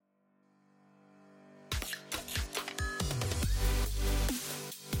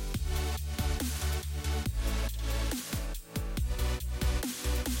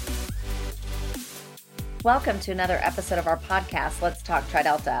Welcome to another episode of our podcast, Let's Talk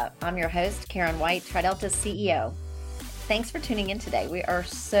Tri-Delta. I'm your host, Karen White, Tri-Delta's CEO. Thanks for tuning in today. We are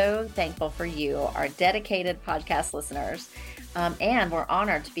so thankful for you, our dedicated podcast listeners. And we're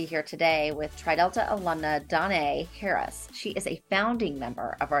honored to be here today with Tri-Delta alumna Donnée Harris. She is a founding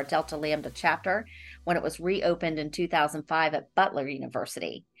member of our Delta Lambda Chapter when it was reopened in 2005 at Butler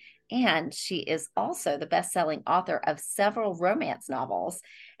University. And she is also the best-selling author of several romance novels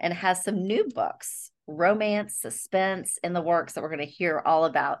and has some new books, romance, suspense in the works that we're going to hear all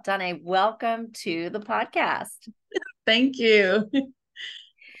about. Donnée, welcome to the podcast. Thank you.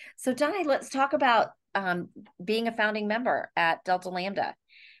 So Donnée, let's talk about being a founding member at Delta Lambda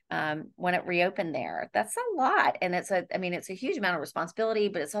when it reopened there. That's a lot. And it's a huge amount of responsibility,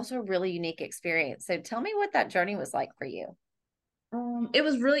 but it's also a really unique experience. So tell me what that journey was like for you. It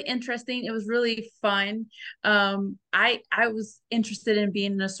was really interesting. It was really fun. I was interested in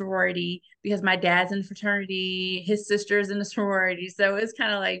being in a sorority because my dad's in a fraternity, his sister's in a sorority. So it's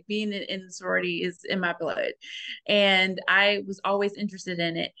kind of like being in the sorority is in my blood. And I was always interested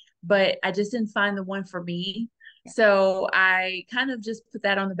in it, but I just didn't find the one for me. Yeah. So I kind of just put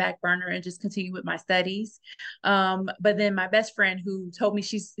that on the back burner and just continued with my studies. But then my best friend who told me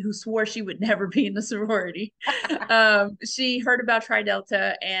who swore she would never be in the sorority, she heard about Tri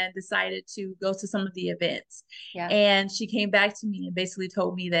Delta and decided to go to some of the events. Yeah. And she came back to me and basically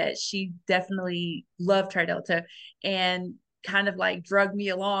told me that she definitely loved Tri Delta and kind of like drugged me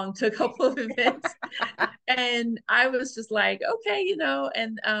along to a couple of events. And I was just like, okay,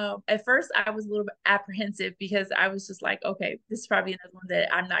 and at first I was a little bit apprehensive because I was just like, okay, this is probably another one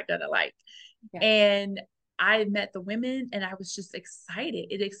that I'm not gonna like. Yeah. And I met the women and I was just excited.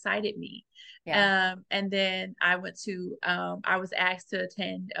 It excited me. Yeah. And then I was asked to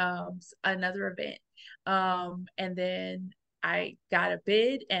attend another event. And then I got a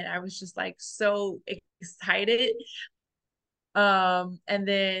bid and I was just like so excited. And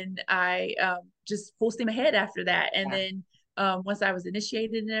then I just full steam ahead after that. And Yeah. then once I was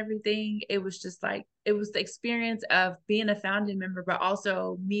initiated and everything, it was just like it was the experience of being a founding member, but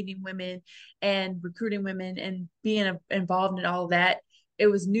also meeting women and recruiting women and being involved in all of that. It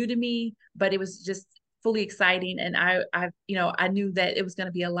was new to me, but it was just fully exciting. And I knew that it was going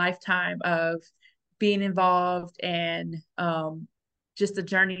to be a lifetime of being involved and just a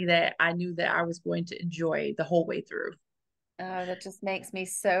journey that I knew that I was going to enjoy the whole way through. Oh, that just makes me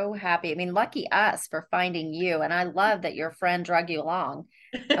so happy. I mean, lucky us for finding you. And I love that your friend drug you along.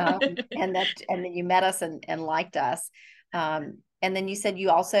 And then you met us and liked us. And then you said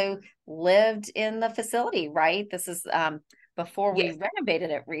you also lived in the facility, right? This is before we Yes. renovated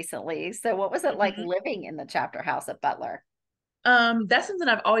it recently. So what was it like Mhm. living in the chapter house at Butler? That's something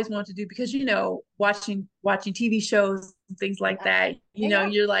I've always wanted to do because watching TV shows and things like Yeah. that, Yeah.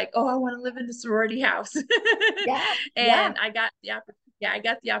 you're like, oh, I want to live in the sorority house. Yeah. Yeah. And I got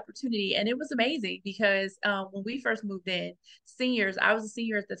the opportunity and it was amazing because when we first moved in, I was a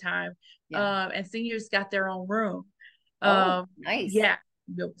senior at the time, Yeah. and seniors got their own room. Oh, Um, nice. yeah,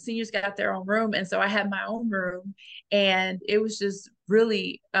 seniors got their own room, and so I had my own room, and it was just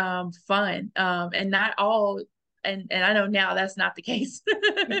really fun. And not all and I know now that's not the case.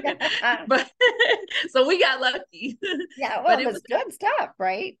 But so we got lucky. Yeah, well, But it was good stuff,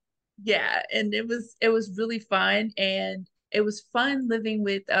 right? yeah, and it was really fun and it was fun living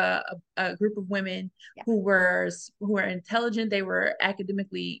with a group of women Yeah. who were intelligent, they were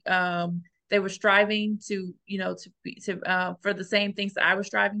academically they were striving to for the same things that I was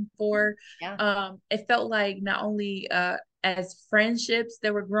striving for. Yeah. It felt like not only as friendships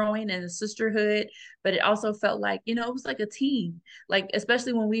that were growing and a sisterhood, but it also felt like it was like a team, like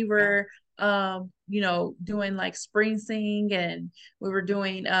especially when we Yeah. were doing like spring sing and we were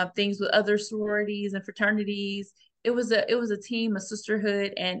doing things with other sororities and fraternities. It was a team, a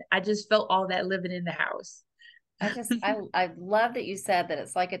sisterhood, and I just felt all that living in the house. I love that you said that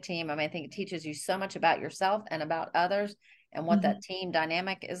it's like a team. I mean, I think it teaches you so much about yourself and about others and what that Mhm. team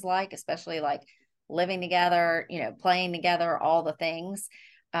dynamic is like, especially like living together, playing together, all the things.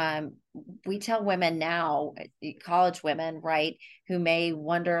 Um, we tell women now, college women, right, who may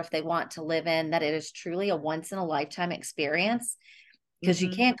wonder if they want to live in, that it is truly a once in a lifetime experience because you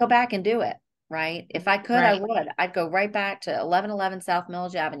Mhm. can't go back and do it, right? If I could, I Right. would. I'd go right back to 1111 South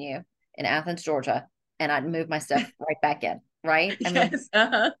Milledge Avenue in Athens, Georgia, and I'd move my stuff right back in, right? I mean, Yes.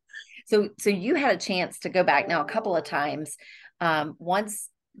 Uh-huh. so you had a chance to go back now a couple of times. Once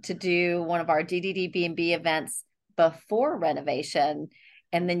to do one of our DDD B&B events before renovation,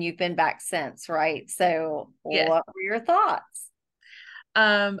 and then you've been back since, right? So Yes. what were your thoughts?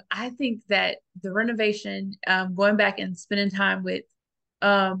 I think that the renovation, going back and spending time with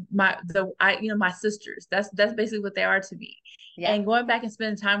my sisters. That's basically what they are to me. Yeah. And going back and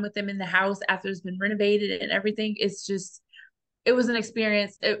spending time with them in the house after it's been renovated and everything, it was an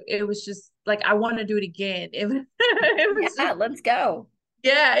experience. It was just like I want to do it again. It was Yeah, just let's go.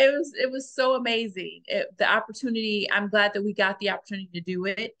 yeah, it was so amazing. The opportunity, I'm glad that we got the opportunity to do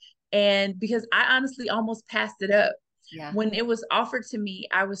it. And because I honestly almost passed it up. Yeah. When it was offered to me,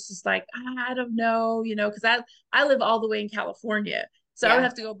 I was just like, I don't know, because I live all the way in California. So I would Yeah.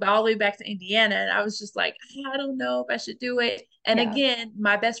 have to go all the way back to Indiana. And I was just like, I don't know if I should do it. And Yeah. again,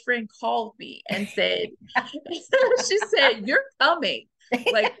 my best friend called me and said, she said, you're coming.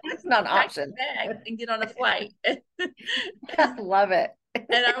 Like, It's not an pack option. your bag and get on a flight. I love it.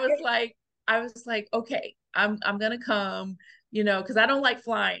 And I was like, okay, I'm gonna come, because I don't like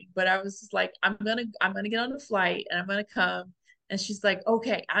flying, but I was just like, I'm gonna get on the flight and I'm gonna come. And she's like,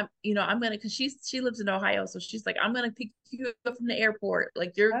 okay, I'm gonna, because she lives in Ohio, so she's like, I'm gonna pick you up from the airport,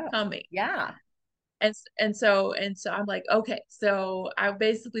 like you're Oh, coming. yeah. And so I'm like, okay. So I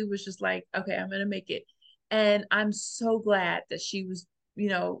basically was just like, okay, I'm gonna make it. And I'm so glad that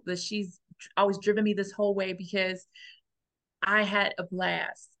that she's always driven me this whole way, because I had a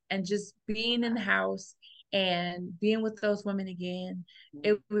blast, and just being in the house and being with those women again,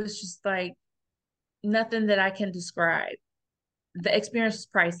 it was just like nothing that I can describe. The experience was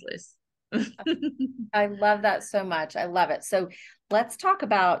priceless. I love that so much. I love it. So let's talk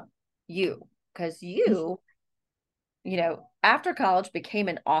about you, because after college became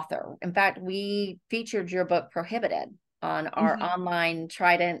an author. In fact, we featured your book Prohibited on our Mhm. online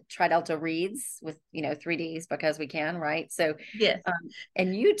Trident Tridelta reads with 3Ds because we can, right? So Yes.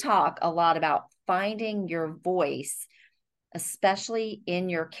 and you talk a lot about finding your voice, especially in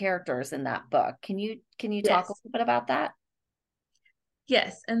your characters in that book. Can you talk a Yes. little bit about that?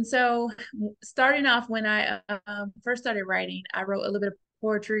 Yes. And so, starting off, when I first started writing, I wrote a little bit of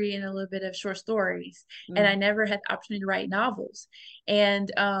poetry and a little bit of short stories, and I Mm, never had the opportunity to write novels. And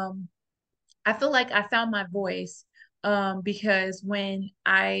I feel like I found my voice, because one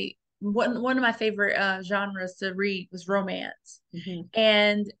of my favorite genres to read was romance. mhm.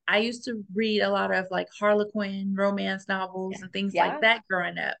 And I used to read a lot of like Harlequin romance novels Yeah. and things like Yeah, that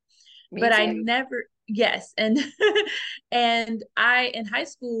growing up. me But I too. never, yes. And and I in high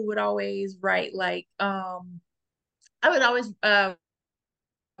school would always write like I would always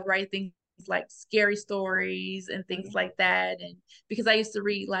write things like scary stories and things Mhm. like that. And because I used to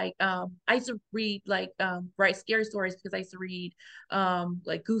read write scary stories, because I used to read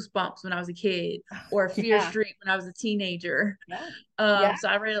like Goosebumps when I was a kid, or Fear Yeah, Street when I was a teenager. yeah, yeah, So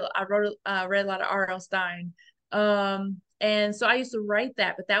I read a lot of R.L. Stein. And so I used to write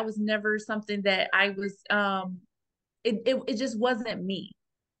that, but that was never something that I was it just wasn't me.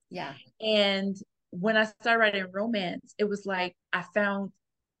 yeah, And when I started writing romance, it was like I found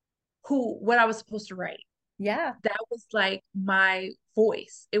what I was supposed to write. yeah, That was like my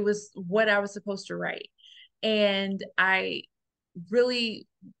voice. It was what I was supposed to write. And really,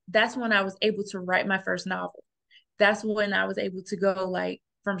 that's when I was able to write my first novel. That's when I was able to go like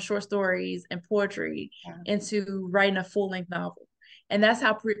from short stories and poetry yeah, into writing a full-length novel. And that's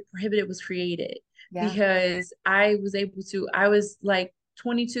how Prohibited was created, yeah, because I was like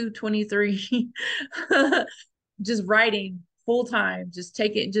 22, 23, just writing full time, just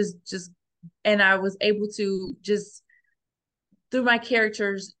take it, just, and I was able to just through my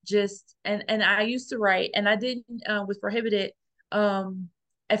characters, just and I used to write, and I didn't with Prohibited. Um,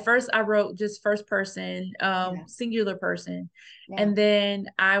 at first, I wrote just first person, yeah, singular person, yeah, and then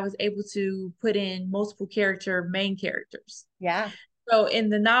I was able to put in multiple character main characters. yeah, So in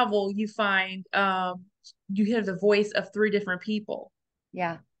the novel, you hear the voice of three different people,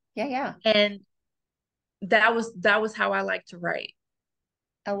 yeah, yeah, yeah. and that was how I like to write.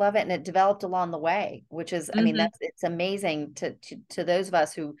 I love it. And it developed along the way, which is, I mean, Hmm. it's amazing to those of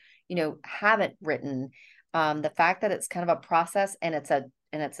us who, haven't written, the fact that it's kind of a process and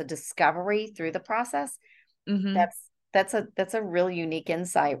it's a discovery through the process. Hmm. That's a really unique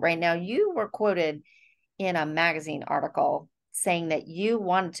insight. Right now, you were quoted in a magazine article saying that you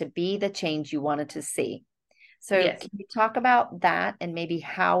wanted to be the change you wanted to see. So Yes. can you talk about that and maybe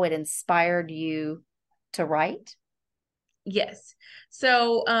how it inspired you to write? Yes.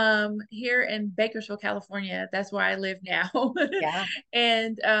 So here in Bakersfield, California, that's where I live now. Yeah.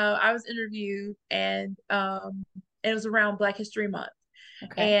 And I was interviewed, and it was around Black History Month.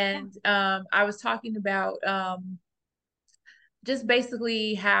 Okay. And I was talking about just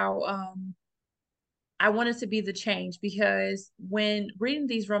basically how I wanted to be the change, because when reading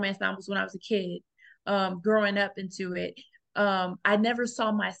these romance novels when I was a kid, growing up into it, I never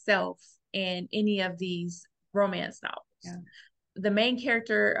saw myself in any of these romance novels. Yeah. the main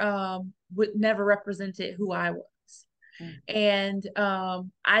character would never represented who I was. Mm. And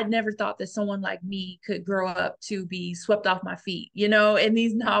I never thought that someone like me could grow up to be swept off my feet, in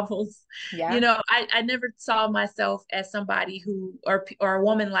these novels. Yeah. I never saw myself as somebody who, or a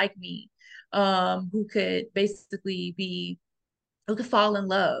woman like me, who could basically be, who could fall in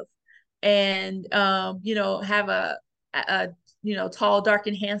love and, have a, tall, dark,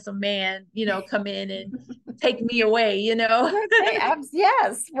 and handsome man, come in and take me away, Okay.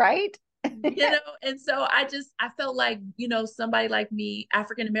 Yes. Right. and so I felt like, somebody like me,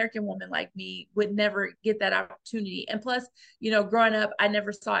 African American woman like me, would never get that opportunity. And plus, growing up, I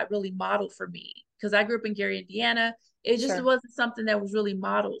never saw it really modeled for me because I grew up in Gary, Indiana. It just Sure. wasn't something that was really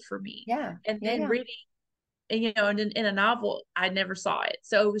modeled for me. Yeah. And Yeah. then Yeah. reading, and and in a novel, I never saw it.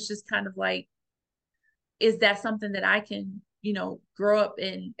 So it was just kind of like, is that something that I can, grow up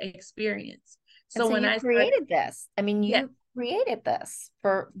and experience? And So so when you I started, created this. I mean, yes, you created this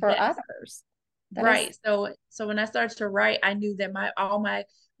for yes. others. That is, Right. So when I started to write, I knew that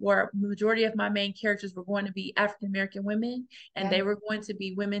majority of my main characters were going to be African American women, and yeah. they were going to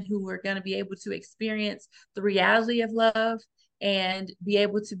be women who were going to be able to experience the reality of love and be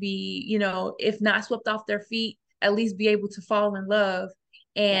able to be, if not swept off their feet, at least be able to fall in love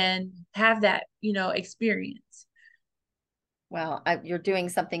Yeah. and have that, experience. Well, you're doing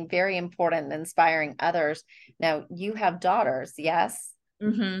something very important and inspiring others. Now, you have daughters, yes?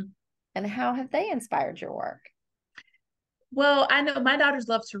 Hmm. And how have they inspired your work? Well, I know my daughters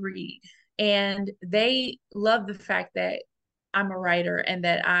love to read, and they love the fact that I'm a writer and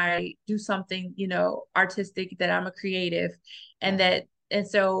that I do something, artistic, that I'm a creative, and Yeah.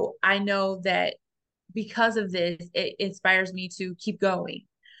 so I know that because of this, it inspires me to keep going.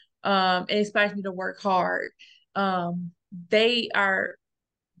 It inspires me to work hard. Um, they are,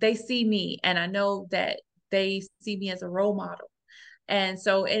 they see me, and I know that they see me as a role model. And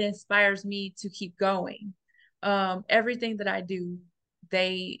so it inspires me to keep going. Everything that I do,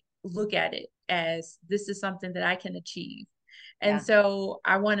 they look at it as this is something that I can achieve. And Yeah. so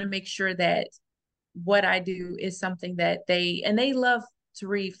I want to make sure that what I do is something that they love to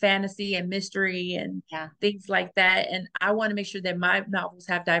read fantasy and mystery and Yeah. things like that. And I want to make sure that my novels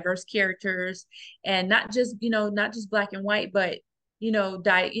have diverse characters and not just black and white, but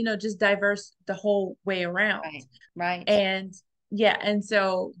just diverse the whole way around. Right. Right. And yeah, and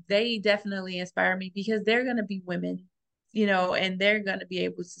so they definitely inspire me because they're going to be women, and they're going to be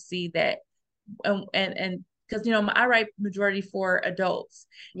able to see that. And because, I write majority for adults,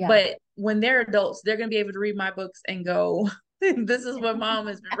 Yeah. but when they're adults, they're going to be able to read my books and go, this is what mom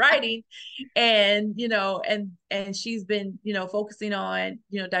has been writing. And, and she's been, focusing on,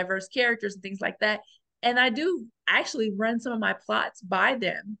 diverse characters and things like that. And I do actually run some of my plots by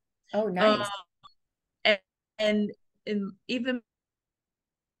them. Oh, Um, nice. and, and even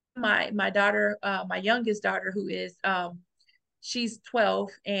my daughter, my youngest daughter, who is she's 12,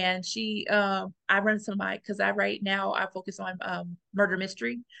 and I run some of my, because I focus on murder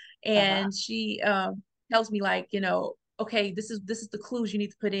mystery, Uh-huh. and she tells me, like, okay, this is the clues you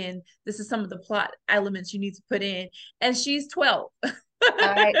need to put in, this is some of the plot elements you need to put in, and she's 12.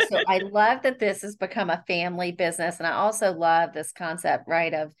 So I love that this has become a family business. And I also love this concept,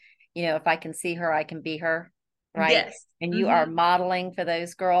 right? Of, if I can see her, I can be her, right? Yes. And you are Hmm. modeling for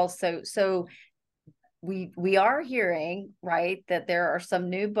those girls. So we are hearing, right, that there are some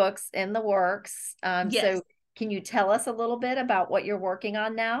new books in the works. So Yes. can you tell us a little bit about what you're working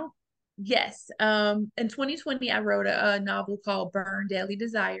on now? Yes. In 2020, I wrote a novel called Burn Daily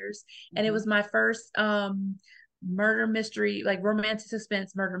Desires, and it Mhm. was my first murder mystery, like romantic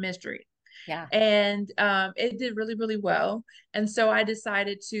suspense murder mystery. Yeah. And it did really, really well. And so I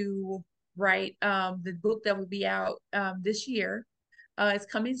decided to write the book that will be out this year. It's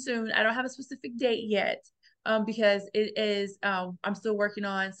coming soon. I don't have a specific date yet, because it is, I'm still working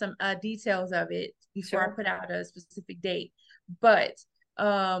on some details of it before I Sure. put out a specific date. But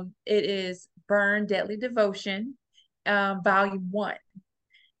it is Burn Deadly Devotion, Volume 1.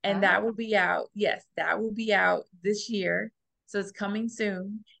 And Ah, that will be out. Yes, that will be out this year. So it's coming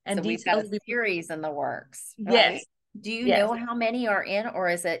soon. so And we've got details a will be, series in the works, right? yes, Do you yes. know how many are in,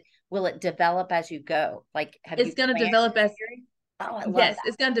 or will it develop as you go? Like, have you It's going to planned develop this as, series? Oh, I love yes,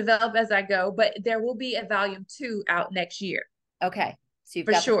 it's going to develop as I go, but there will be a volume 2 out next year that. Okay. So you've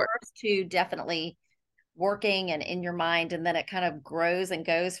for got the sure. first two definitely working and in your mind, and then it kind of grows and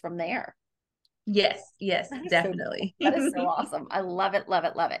goes from there. Yes, yes, That is so cool. definitely. That is so awesome. I love it, love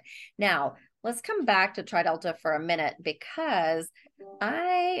it, love it. Now, let's come back to Tridelta for a minute because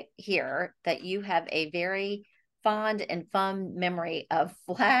I hear that you have a very fond and fun memory of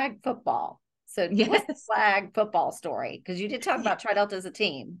flag football. So what's the Yes. flag football story? Because you did talk about Tri Delta as a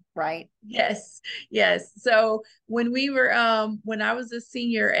team, right? Yes. Yes. So when I was a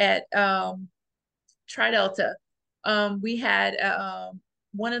senior at Tri Delta, we had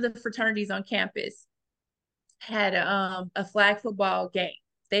one of the fraternities on campus had a flag football game.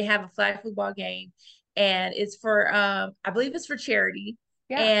 They have a flag football game, and it's for I believe it's for charity,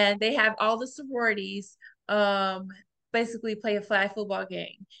 Yeah. and they have all the sororities um basically play a flag football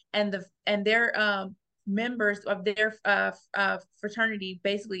game, and their members of their fraternity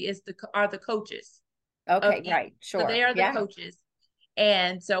basically are the coaches of Okay, each. right. So they Sure. are the Yeah. coaches.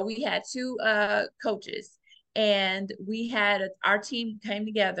 And so we had two coaches, and we had our team came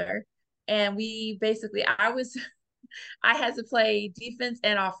together, and we basically I had to play defense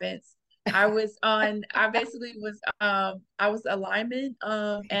and offense. I basically I was a lineman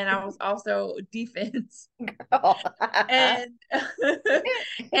and I was also defense. Oh. And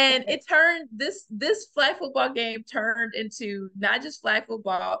and it turned this flag football game turned into not just flag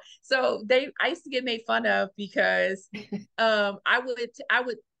football. So I used to get made fun of because I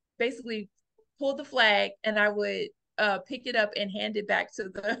would basically pull the flag, and I would pick it up and hand it back to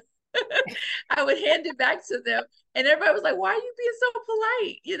the I would hand it back to them, and everybody was like, "Why are you being so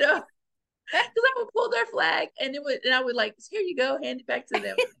polite?" Because I would pull their flag, and I would like, "Here you go," hand it back to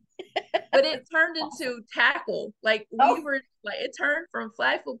them. But it turned Awesome. into tackle. Like we Oh, were like, it turned from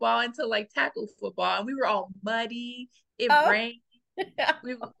flag football into like tackle football, and we were all muddy. It oh. rained.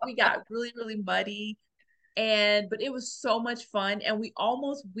 We got really really muddy, and but it was so much fun, and we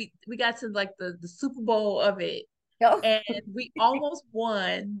got to like the Super Bowl of it, Oh. and we almost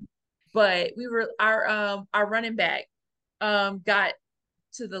won, but our running back got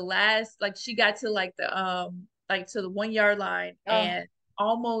to the last, like she got to like to the 1 yard line, Oh. and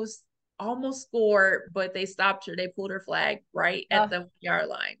almost scored, but they stopped her. They pulled her flag right at Oh. the 1 yard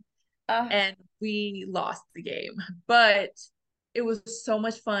line, Oh. and we lost the game. But it was so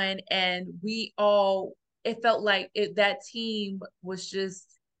much fun, and it felt like that team was just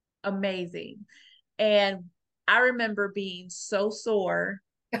amazing. And I remember being so sore,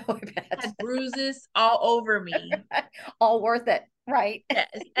 Oh, I bet. had bruises all over me. All worth it, right? Yes.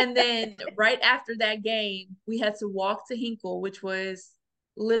 And then right after that game, we had to walk to Hinkle, which was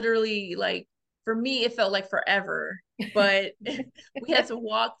literally like, for me, it felt like forever. But we had to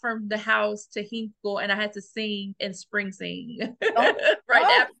walk from the house to Hinkle, and I had to sing and spring sing Oh, right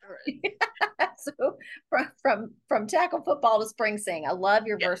oh. afterwards. So from tackle football to spring sing, I love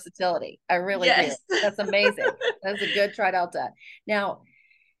your Yes. versatility. I really do. Yes. That's amazing. That's a good Tri Delta. Now,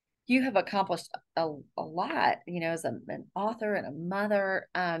 you have accomplished a lot, as an author and a mother.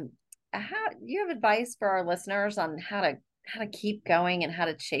 How you have advice for our listeners on how to keep going and how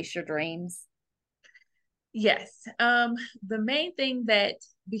to chase your dreams? Yes. The main thing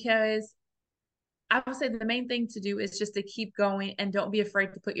because I would say the main thing to do is just to keep going and don't be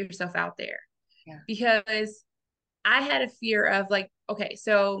afraid to put yourself out there. Yeah. Because I had a fear of like, okay,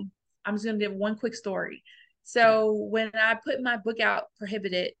 so I'm just gonna give one quick story. Yeah. So when I put my book out,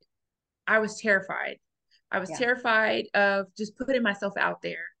 Prohibited, I was terrified. I was Yeah. terrified of just putting myself out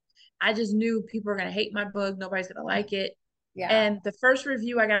there. I just knew people were gonna hate my book, nobody's gonna like it. Yeah. And the first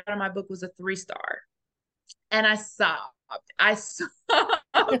review I got on my book was a 3 star. And I sobbed. I sobbed because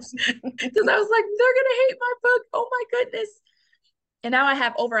I was like, they're gonna hate my book. Oh my goodness. And now I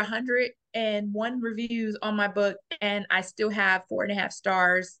have over 101 reviews on my book, and I still have 4.5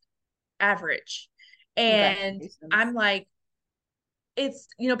 stars average. And Congratulations. I'm like,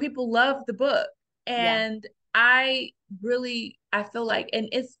 people love the book. Yeah. And I feel like, and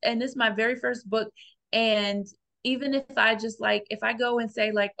it's my very first book. And even if I just like, if I go and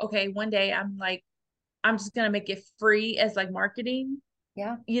say like, okay, one day I'm just gonna make it free as like marketing,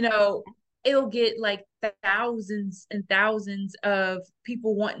 Yeah. you know, it'll get like thousands and thousands of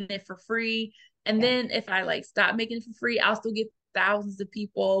people wanting it for free. And Yeah. then if I like stop making it for free, I'll still get thousands of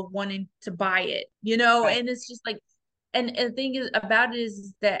people wanting to buy it, Right. and it's just like, and the thing is about it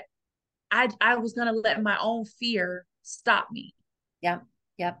is that I was gonna let my own fear stop me. Yeah.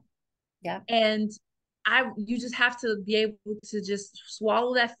 Yep. Yep. And you just have to be able to just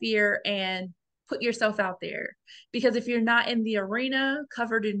swallow that fear and put yourself out there. Because if you're not in the arena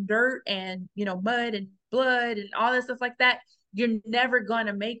covered in dirt and, mud and blood and all that stuff like that, you're never going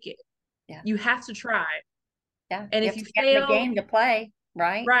to make it. Yeah. You have to try. Yeah. And You if have you to get in the fail, game to play,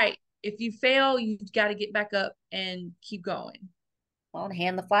 right? right. If you fail, you got to get back up and keep going. Well, and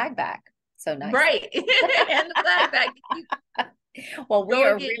hand the flag back so nicely. Right. And the flag back. Well, we Go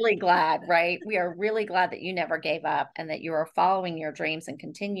are again. really glad, right? We are really glad that you never gave up and that you are following your dreams and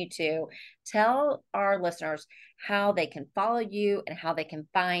continue to. Tell our listeners how they can follow you and how they can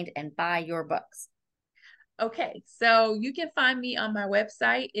find and buy your books. Okay, so you can find me on my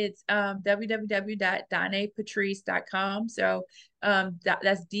website. It's www.donneepatrice.com. So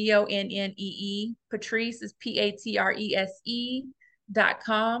that's Donnee. Patrice is Patrese.com.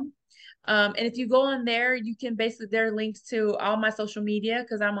 And if you go on there, you can basically, there are links to all my social media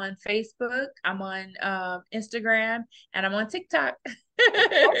because I'm on Facebook, I'm on Instagram, and I'm on TikTok. Of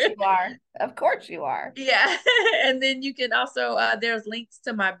course you are. Of course you are. Yeah. And then you can also, there's links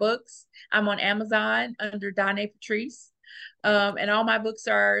to my books. I'm on Amazon under Donnée Patrice. And all my books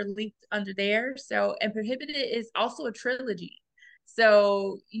are linked under there. So, and Prohibited is also a trilogy.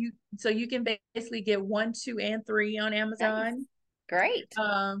 So you can basically get 1, 2, and 3 on Nice. Amazon. Great.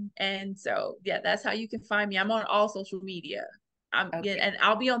 And so yeah, that's how you can find me. I'm on all social media. Yeah, Okay. and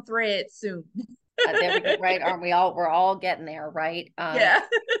I'll be on Threads soon. There we go. Right. Aren't we all? We're all getting there, right? Yeah.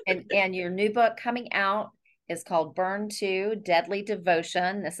 And your new book coming out is called Burn to Deadly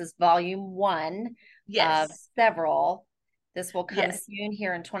Devotion. This is volume 1 of Yes. several. This will come Yes. soon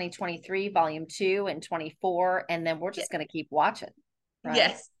here in 2023, volume 2 in 24, and then we're Yes. just going to keep watching, right?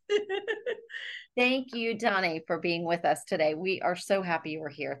 Yes. Thank you, Donnée, for being with us today. We are so happy you were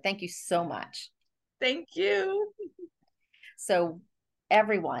here. Thank you so much. Thank you. So,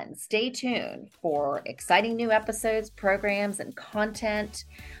 everyone, stay tuned for exciting new episodes, programs, and content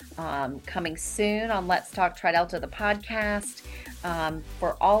coming soon on Let's Talk Tridelta, the podcast.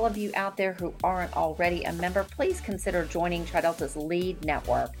 For all of you out there who aren't already a member, please consider joining Tridelta's lead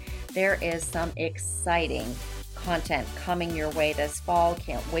network. There is some exciting content coming your way this fall.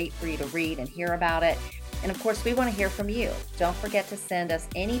 Can't wait for you to read and hear about it. And of course, we want to hear from you. Don't forget to send us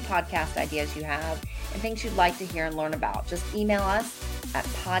any podcast ideas you have and things you'd like to hear and learn about. Just email us at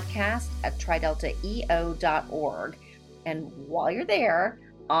podcast@trideltaeo.org. And while you're there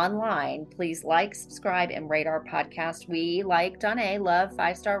online, please like, subscribe, and rate our podcast. We, like Donnée, love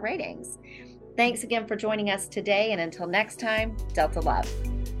 5-star ratings. Thanks again for joining us today. And until next time, Delta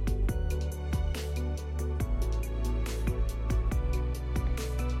Love.